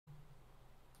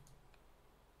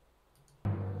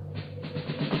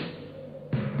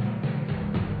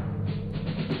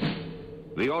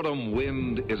The autumn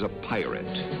wind is a pirate,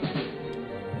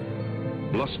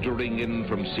 blustering in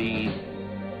from sea.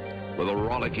 With a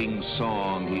rollicking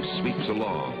song, he sweeps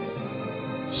along,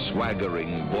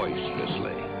 swaggering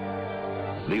boisterously.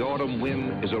 The autumn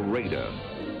wind is a raider,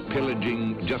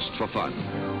 pillaging just for fun.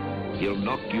 He'll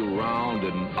knock you round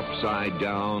and upside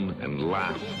down and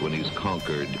laugh when he's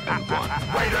conquered and won.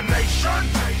 Raider Nation,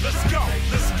 let's go,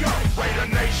 let's go. Raider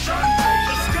Nation,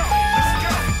 let's go, let's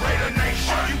go. Raider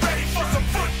Nation, are you ready for some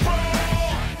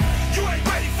football? You ain't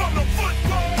ready for no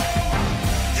football.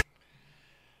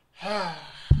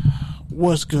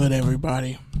 What's good,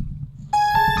 everybody?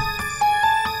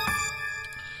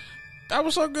 That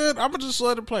was so good. I'm going to just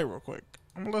let it play real quick.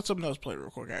 I'm going to let something else play real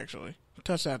quick, actually.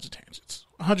 Touchdowns and Tangents.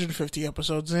 150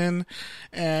 episodes in,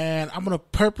 and I'm going to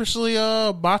purposely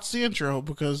botch the intro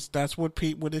because that's what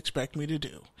Pete would expect me to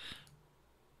do.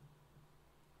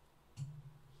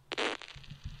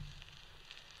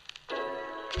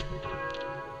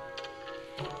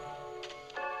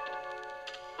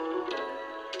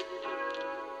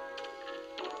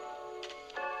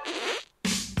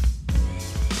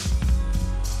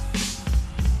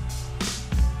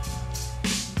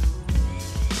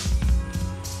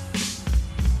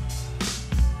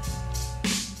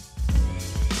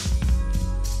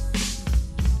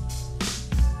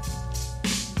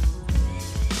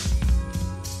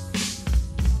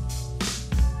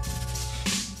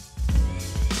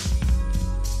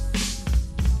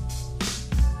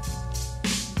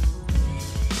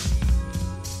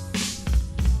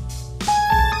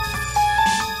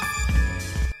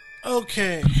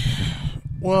 Okay,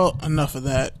 well, enough of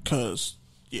that, because,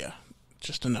 yeah,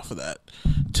 just enough of that.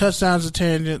 Touchdowns and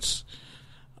Tangents.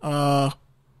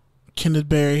 Kenneth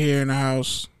Berry here in the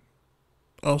house.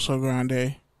 Also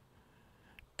Grande.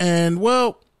 And,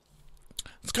 well,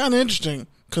 it's kind of interesting,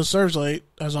 because Serve's late,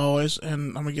 as always,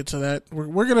 and I'm going to get to that.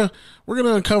 We're gonna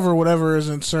uncover whatever is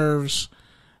in Serve's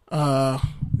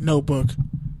notebook,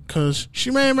 because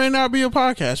she may or may not be a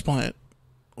podcast plant.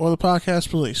 Or the podcast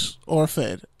police, or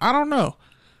Fed. I don't know.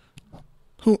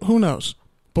 Who knows?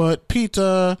 But Pete's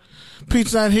not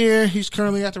here. He's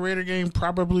currently at the Raider game,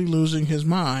 probably losing his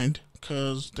mind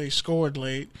because they scored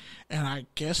late, and I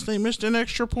guess they missed an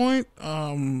extra point.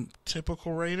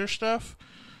 Typical Raider stuff.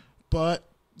 But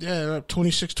yeah, they're up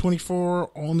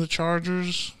 26-24 on the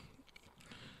Chargers.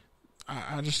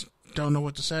 I just don't know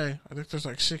what to say. I think there's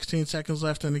like 16 seconds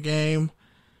left in the game.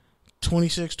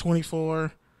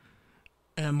 26-24.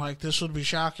 And, like, this would be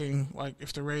shocking, like,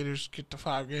 if the Raiders get to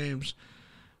 5 games.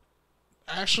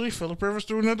 Actually, Phillip Rivers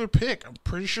threw another pick. I'm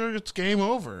pretty sure it's game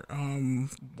over.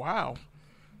 Wow.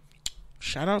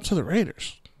 Shout out to the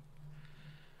Raiders.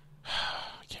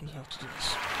 I can't believe I have to do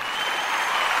this.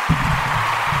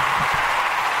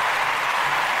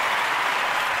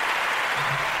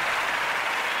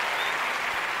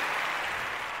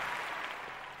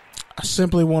 I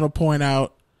simply want to point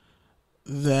out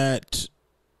that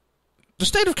the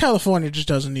state of California just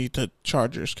doesn't need the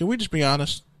Chargers. Can we just be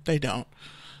honest? They don't.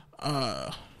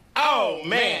 Oh,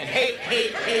 man. Hey.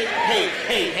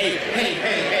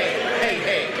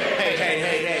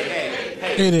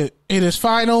 It is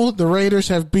final. The Raiders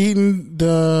have beaten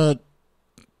the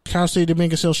Cal State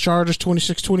Dominguez Hills Chargers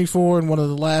 26-24 in one of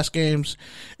the last games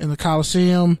in the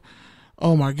Coliseum.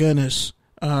 Oh, my goodness.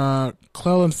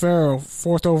 Clelin Ferrell,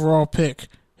 4th overall pick,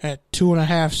 had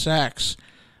 2.5 sacks.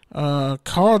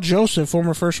 Carl Joseph,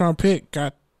 former first-round pick,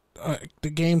 got the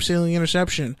game-sealing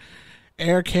interception.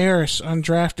 Eric Harris,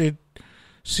 undrafted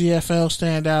CFL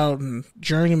standout and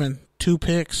journeyman, 2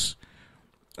 picks.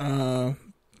 Yeah,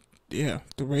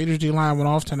 the Raiders D-line went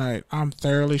off tonight. I'm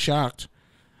thoroughly shocked.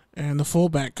 And the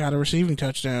fullback got a receiving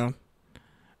touchdown.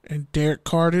 And Derek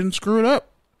Carr didn't screw it up.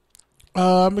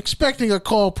 I'm expecting a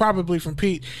call probably from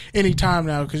Pete any time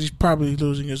now because he's probably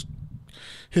losing his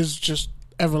just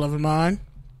ever-loving mind.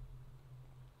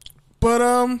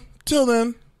 But, till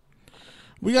then,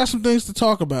 we got some things to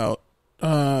talk about.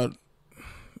 I'm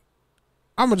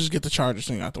going to just get the Chargers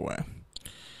thing out the way.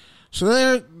 So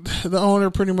the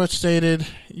owner pretty much stated,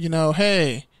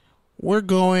 hey, we're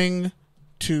going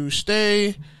to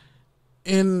stay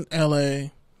in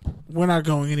L.A. We're not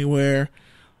going anywhere.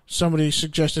 Somebody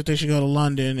suggested they should go to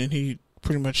London, and he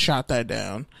pretty much shot that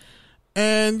down.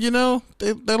 And,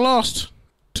 they lost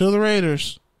to the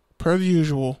Raiders, per the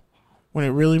usual, when it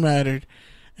really mattered.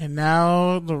 And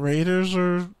now the Raiders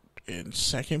are in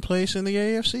second place in the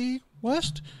AFC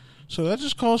West. So that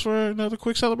just calls for another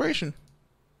quick celebration.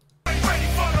 Ready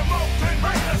for the Oakland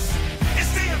Raiders.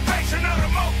 It's the invasion of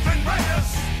the Oakland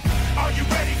Raiders. Are you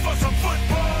ready for some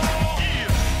football?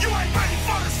 Yeah. You ain't ready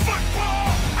for this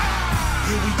football.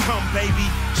 Here we come, baby.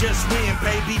 just win,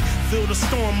 baby. Feel the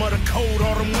storm of the cold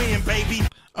autumn wind, baby.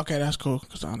 Okay, that's cool,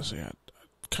 because honestly, I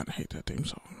kind of hate that theme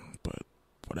song, but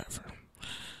whatever.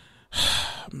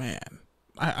 Man,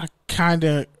 I kind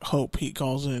of hope he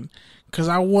calls in, because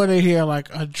I want to hear like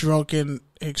a drunken,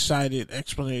 excited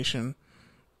explanation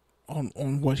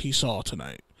on what he saw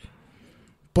tonight.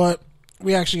 But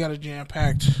we actually got a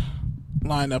jam-packed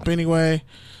lineup anyway.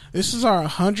 This is our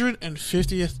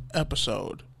 150th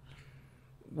episode,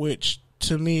 which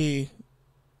to me,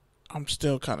 I'm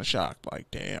still kind of shocked.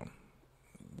 Like, damn,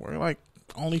 we're like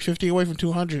only 50 away from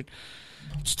 200.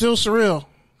 It's still surreal,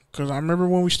 because I remember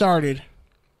when we started,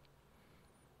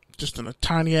 just in a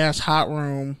tiny-ass hot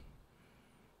room.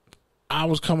 I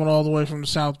was coming all the way from the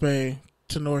South Bay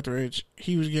to Northridge.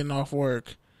 He was getting off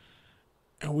work,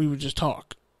 and we would just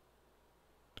talk.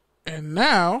 And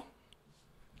now,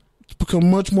 it's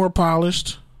become much more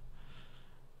polished,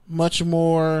 much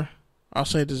more, I'll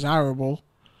say, desirable.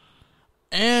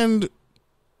 And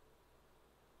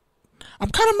I'm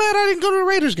kind of mad I didn't go to the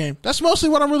Raiders game. That's mostly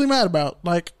what I'm really mad about.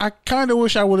 Like, I kind of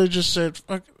wish I would have just said,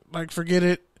 forget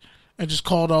it, and just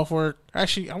called off work.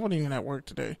 Actually, I wasn't even at work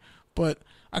today, but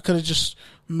I could have just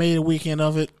made a weekend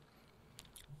of it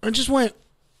and just went.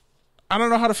 I don't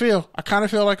know how to feel. I kind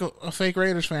of feel like a fake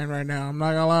Raiders fan right now. I'm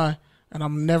not going to lie. And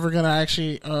I'm never going to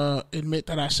actually admit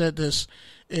that I said this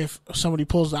if somebody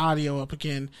pulls the audio up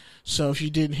again. So if you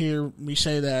didn't hear me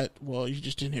say that, well, you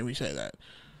just didn't hear me say that.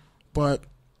 But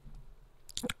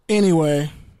anyway,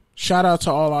 shout out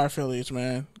to all our affiliates,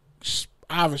 man.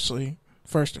 Obviously,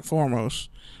 first and foremost,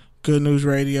 Good News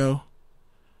Radio,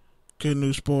 Good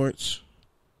News Sports,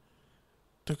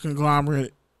 the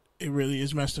conglomerate. It really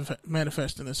is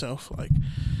manifesting itself. Like,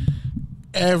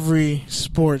 every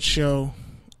sports show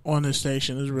on this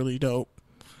station is really dope.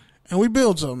 And we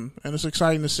build something, and it's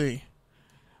exciting to see.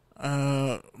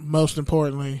 Most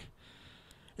importantly,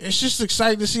 it's just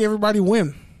exciting to see everybody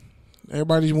win.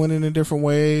 Everybody's winning in different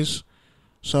ways,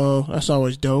 so that's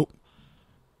always dope.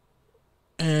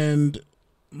 And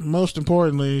most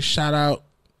importantly, shout out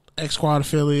X-Squad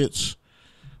affiliates,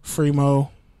 Fremo.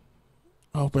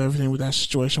 I hope everything with that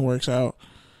situation works out.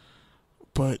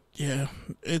 But, yeah,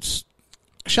 it's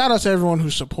shout out to everyone who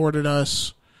supported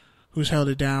us, who's held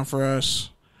it down for us,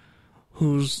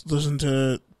 who's listened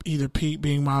to either Pete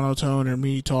being monotone or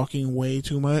me talking way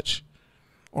too much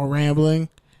or rambling,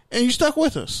 and you stuck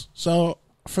with us. So,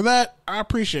 for that, I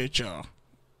appreciate y'all.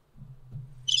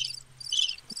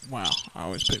 Wow, I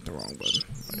always picked the wrong button.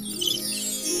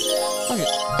 Okay.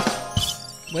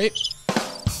 Wait.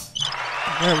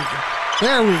 There we go.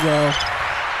 There we go.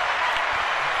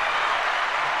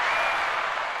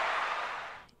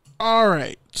 All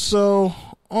right, so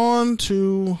on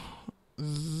to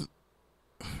the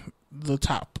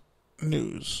top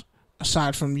news.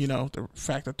 Aside from, the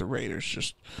fact that the Raiders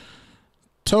just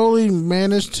totally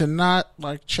managed to not,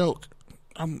 choke.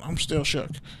 I'm still shook.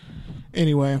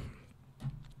 Anyway,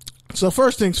 so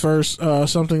first things first,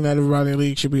 something that everybody in the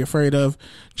league should be afraid of.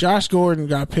 Josh Gordon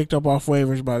got picked up off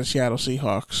waivers by the Seattle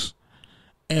Seahawks.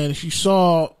 And if you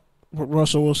saw what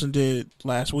Russell Wilson did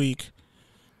last week,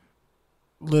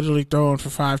 literally throwing for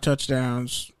 5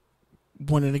 touchdowns,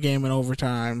 winning the game in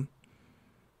overtime,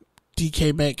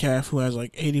 DK Metcalf, who has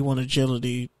 81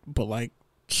 agility, but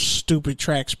stupid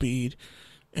track speed,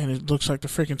 and it looks like the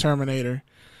freaking Terminator.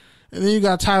 And then you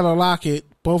got Tyler Lockett,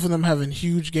 both of them having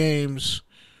huge games,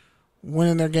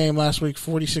 winning their game last week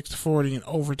 46-40 in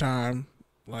overtime.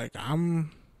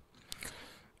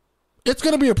 It's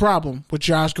going to be a problem with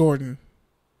Josh Gordon.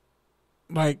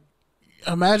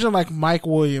 Imagine Mike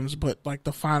Williams, but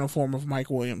the final form of Mike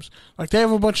Williams. They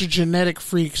have a bunch of genetic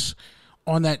freaks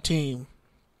on that team.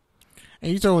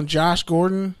 And you throw in Josh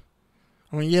Gordon.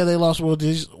 I mean, yeah, they lost Will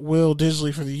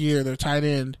Disley for the year, their tight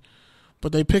end.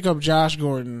 But they pick up Josh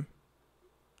Gordon.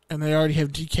 And they already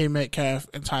have DK Metcalf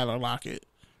and Tyler Lockett.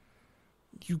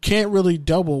 You can't really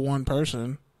double one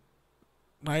person.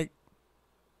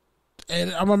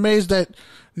 And I'm amazed that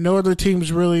no other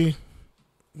teams really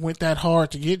went that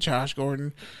hard to get Josh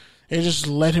Gordon. They just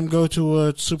let him go to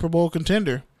a Super Bowl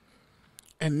contender.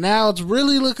 And now it's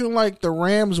really looking like the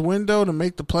Rams' window to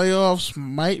make the playoffs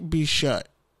might be shut.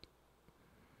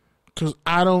 Because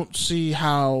I don't see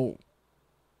how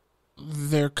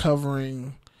they're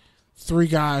covering 3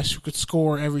 guys who could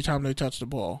score every time they touch the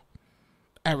ball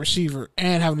at receiver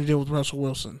and having to deal with Russell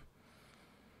Wilson.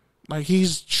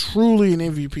 He's truly an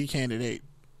MVP candidate.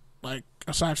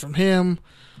 Aside from him,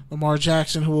 Lamar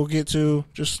Jackson, who we'll get to,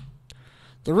 just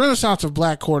the renaissance of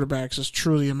black quarterbacks is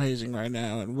truly amazing right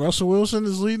now. And Russell Wilson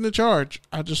is leading the charge.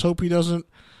 I just hope he doesn't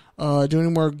do any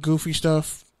more goofy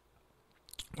stuff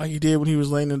Like he did when he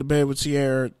was laying in the bed with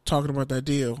Sierra talking about that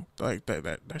deal. Like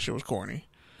that shit was corny.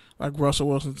 Like Russell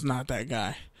Wilson's not that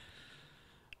guy.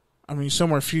 I mean,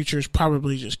 somewhere Future's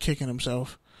probably just kicking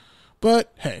himself.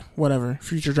 But hey, whatever.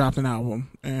 Future dropped an album,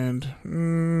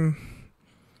 and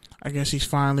I guess he's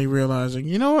finally realizing,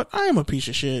 you know what? I am a piece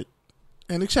of shit,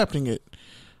 and accepting it.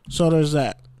 So there's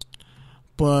that.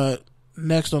 But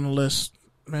next on the list,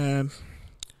 man,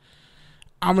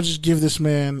 I'm going to just give this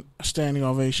man a standing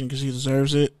ovation because he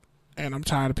deserves it. And I'm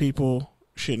tired of people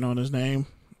shitting on his name.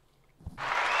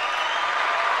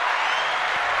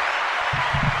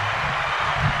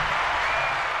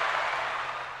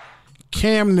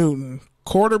 Cam Newton,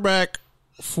 quarterback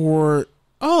for...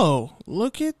 Oh,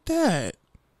 look at that.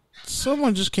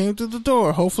 Someone just came to the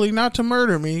door. Hopefully not to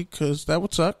murder me, because that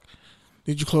would suck.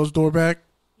 Did you close the door back?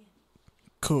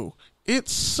 Cool.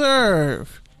 It's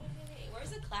Serve.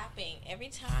 Where's the clapping? Every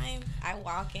time I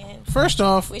walk in, First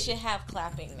off, we should have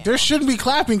clapping now. there shouldn't be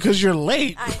clapping because you're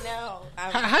late. I know.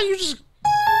 How you just...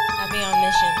 I be on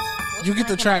missions. You get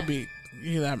the track beat.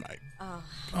 You hear that mic. Oh,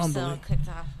 I'm so Unbelievable. cooked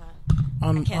off.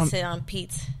 I can't sit on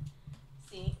Pete's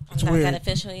seat. It's I'm not weird. that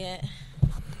official yet.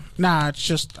 Nah, it's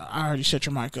just I already set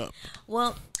your mic up.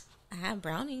 Well, I have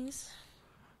brownies.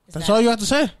 That's all you have to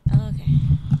say. Oh, okay.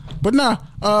 But nah,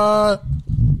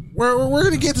 we're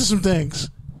gonna get to some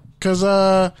things because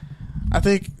I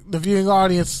think the viewing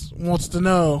audience wants to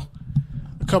know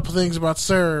a couple things about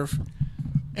Serve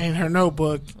and her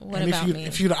notebook. What and about me?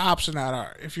 If you're the ops or not,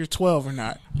 or if you're 12 or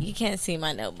not. You can't see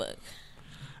my notebook.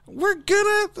 We're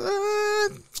gonna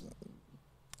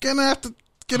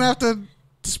have to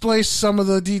display some of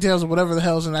the details of whatever the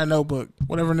hell's in that notebook,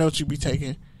 whatever notes you be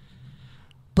taking.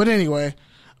 But anyway,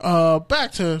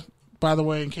 back to, by the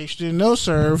way, in case you didn't know,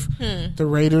 Serve, the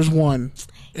Raiders won.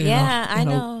 I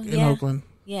know. In Oakland.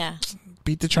 Yeah.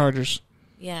 Beat the Chargers.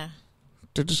 Yeah.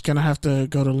 They're just going to have to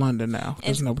go to London now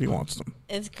because nobody wants them.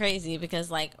 It's crazy because,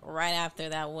 like, right after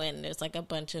that win, there's, like, a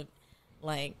bunch of,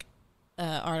 like,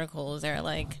 articles that are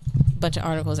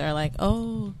like,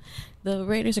 oh, the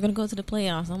Raiders are going to go to the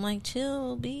playoffs. I'm like,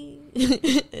 chill, B.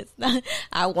 It's not.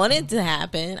 I want it to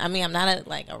happen. I mean, I'm not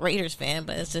a Raiders fan,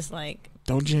 but it's just like,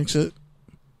 don't jinx it.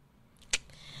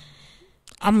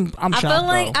 I'm shocked.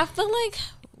 I feel like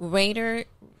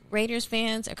Raiders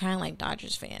fans are kind of like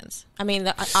Dodgers fans. I mean,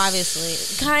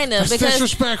 obviously, kind of. That's because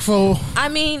disrespectful. I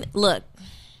mean, look,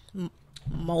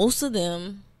 most of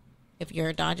them, if you're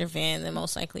a Dodger fan, then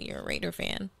most likely you're a Raider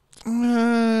fan.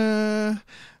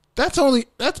 That's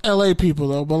LA people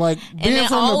though, but like, and they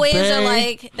always are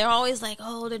like, they're always like,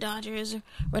 oh, the Dodgers are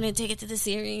going to take it to the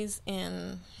series,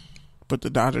 but the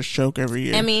Dodgers choke every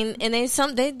year. I mean, and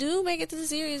they do make it to the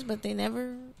series, but they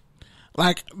never.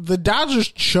 Like, the Dodgers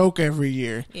choke every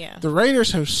year. Yeah. The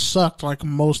Raiders have sucked like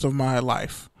most of my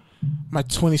life. My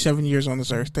 27 years on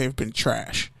this earth, they've been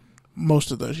trash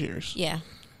most of those years. Yeah.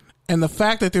 And the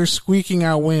fact that they're squeaking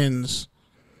out wins,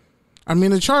 I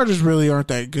mean, the Chargers really aren't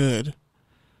that good.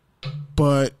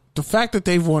 But the fact that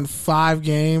they've won 5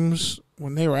 games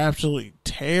when they were absolutely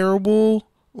terrible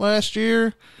last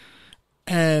year,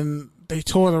 and they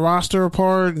tore the roster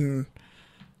apart, and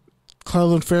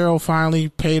Clelin Ferrell finally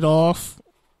paid off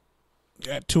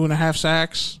at 2.5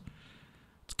 sacks.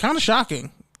 It's kind of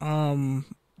shocking.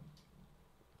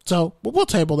 So we'll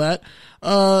table that.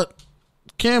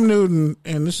 Cam Newton,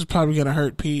 and this is probably going to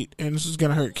hurt Pete, and this is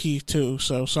going to hurt Keith too,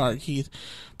 so sorry, Keith.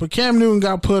 But Cam Newton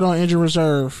got put on injured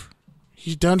reserve.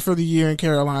 He's done for the year in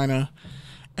Carolina,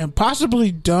 and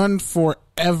possibly done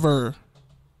forever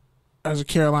as a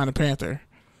Carolina Panther.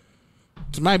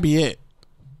 This might be it.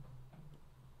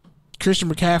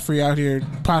 Christian McCaffrey out here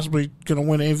possibly going to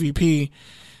win MVP.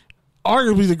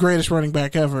 Arguably the greatest running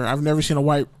back ever. I've never seen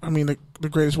the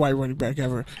greatest white running back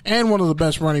ever. And one of the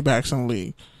best running backs in the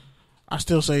league. I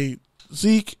still say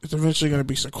Zeke is eventually going to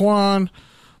be Saquon,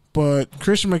 but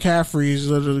Christian McCaffrey is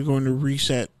literally going to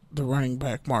reset the running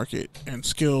back market and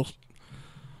skill.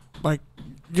 Like,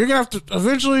 you're going to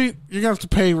have to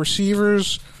pay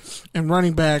receivers and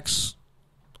running backs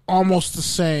almost the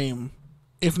same,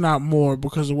 if not more,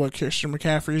 because of what Christian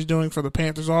McCaffrey is doing for the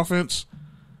Panthers offense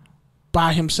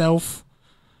by himself.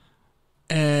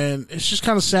 And it's just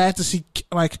kind of sad to see,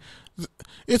 like,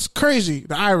 it's crazy,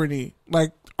 the irony.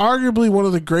 Like, arguably one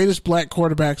of the greatest black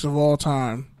quarterbacks of all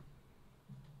time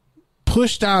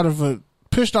pushed off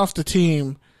the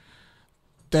team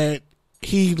that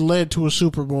he led to a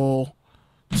Super Bowl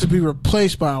to be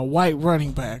replaced by a white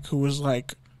running back who was,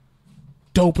 like,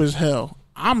 dope as hell.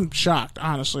 I'm shocked,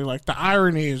 honestly. Like, the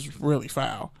irony is really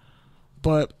foul.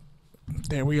 But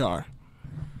there we are.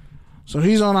 So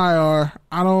he's on IR.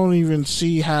 I don't even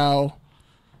see how